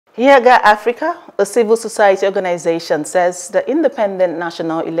Yiaga Africa, a civil society organization, says the Independent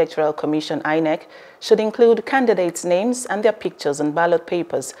National Electoral Commission (INEC) should include candidates' names and their pictures on ballot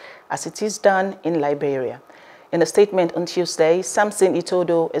papers, as it is done in Liberia. In a statement on Tuesday, Samson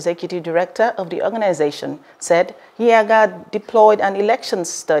Itodo, executive director of the organization, said Yiaga deployed an elections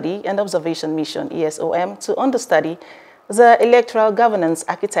study and observation mission (ESOM) to understudy the electoral governance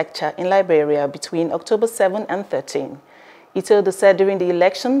architecture in Liberia between October 7 and 13. Itodo said during the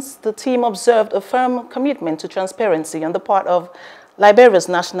elections, the team observed a firm commitment to transparency on the part of Liberia's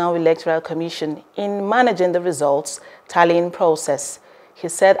National Electoral Commission in managing the results tallying process. He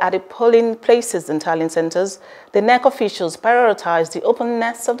said at the polling places and tallying centers, the INEC officials prioritized the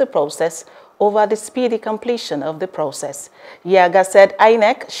openness of the process over the speedy completion of the process. Yiaga said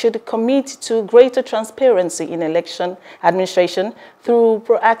INEC should commit to greater transparency in election administration through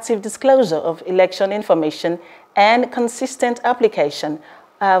proactive disclosure of election information and consistent application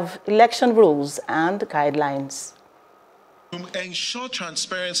of election rules and guidelines. To ensure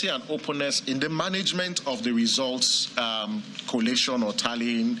transparency and openness in the management of the results collation or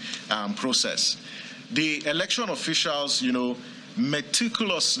tallying process, the election officials,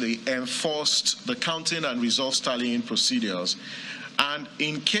 meticulously enforced the counting and results tallying procedures. And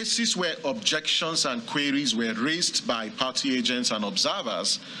in cases where objections and queries were raised by party agents and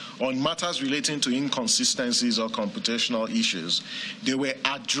observers on matters relating to inconsistencies or computational issues, they were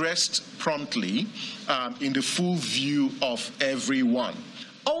addressed promptly in the full view of everyone.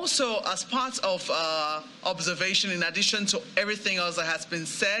 Also, as part of observation, in addition to everything else that has been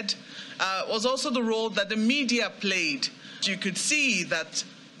said, was also the role that the media played. You could see that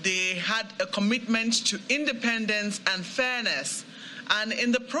they had a commitment to independence and fairness. And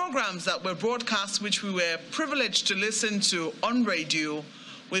in the programs that were broadcast, which we were privileged to listen to on radio,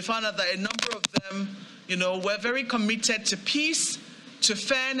 we found out that a number of them, were very committed to peace, to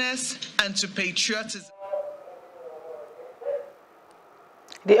fairness, and to patriotism.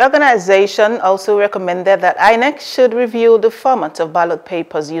 The organization also recommended that INEC should review the format of ballot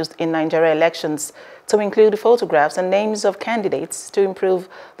papers used in Nigeria elections to include photographs and names of candidates to improve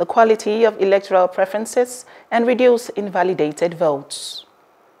the quality of electoral preferences and reduce invalidated votes.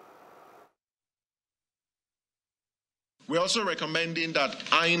 We're also recommending that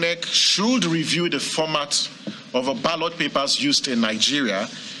INEC should review the format of ballot papers used in Nigeria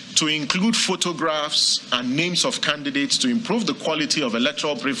to include photographs and names of candidates to improve the quality of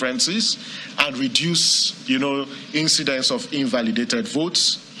electoral preferences and reduce, incidence of invalidated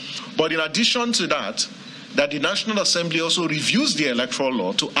votes. But in addition to that, that the National Assembly also reviews the electoral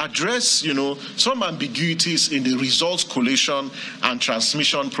law to address, some ambiguities in the results collation and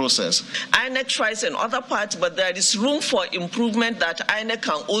transmission process. INEC tries in other parts, but there is room for improvement that INEC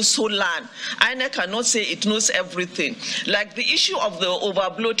can also learn. INEC cannot say it knows everything. Like the issue of the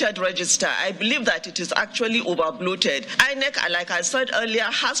over-bloated register, I believe that it is actually over-bloated. INEC, like I said earlier,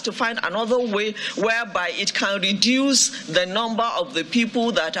 has to find another way whereby it can reduce the number of the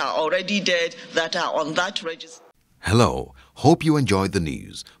people that are already dead that are on that register. Hello, hope you enjoyed the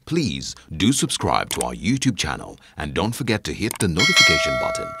news. Please do subscribe to our YouTube channel and don't forget to hit the notification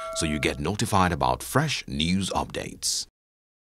button so you get notified about fresh news updates.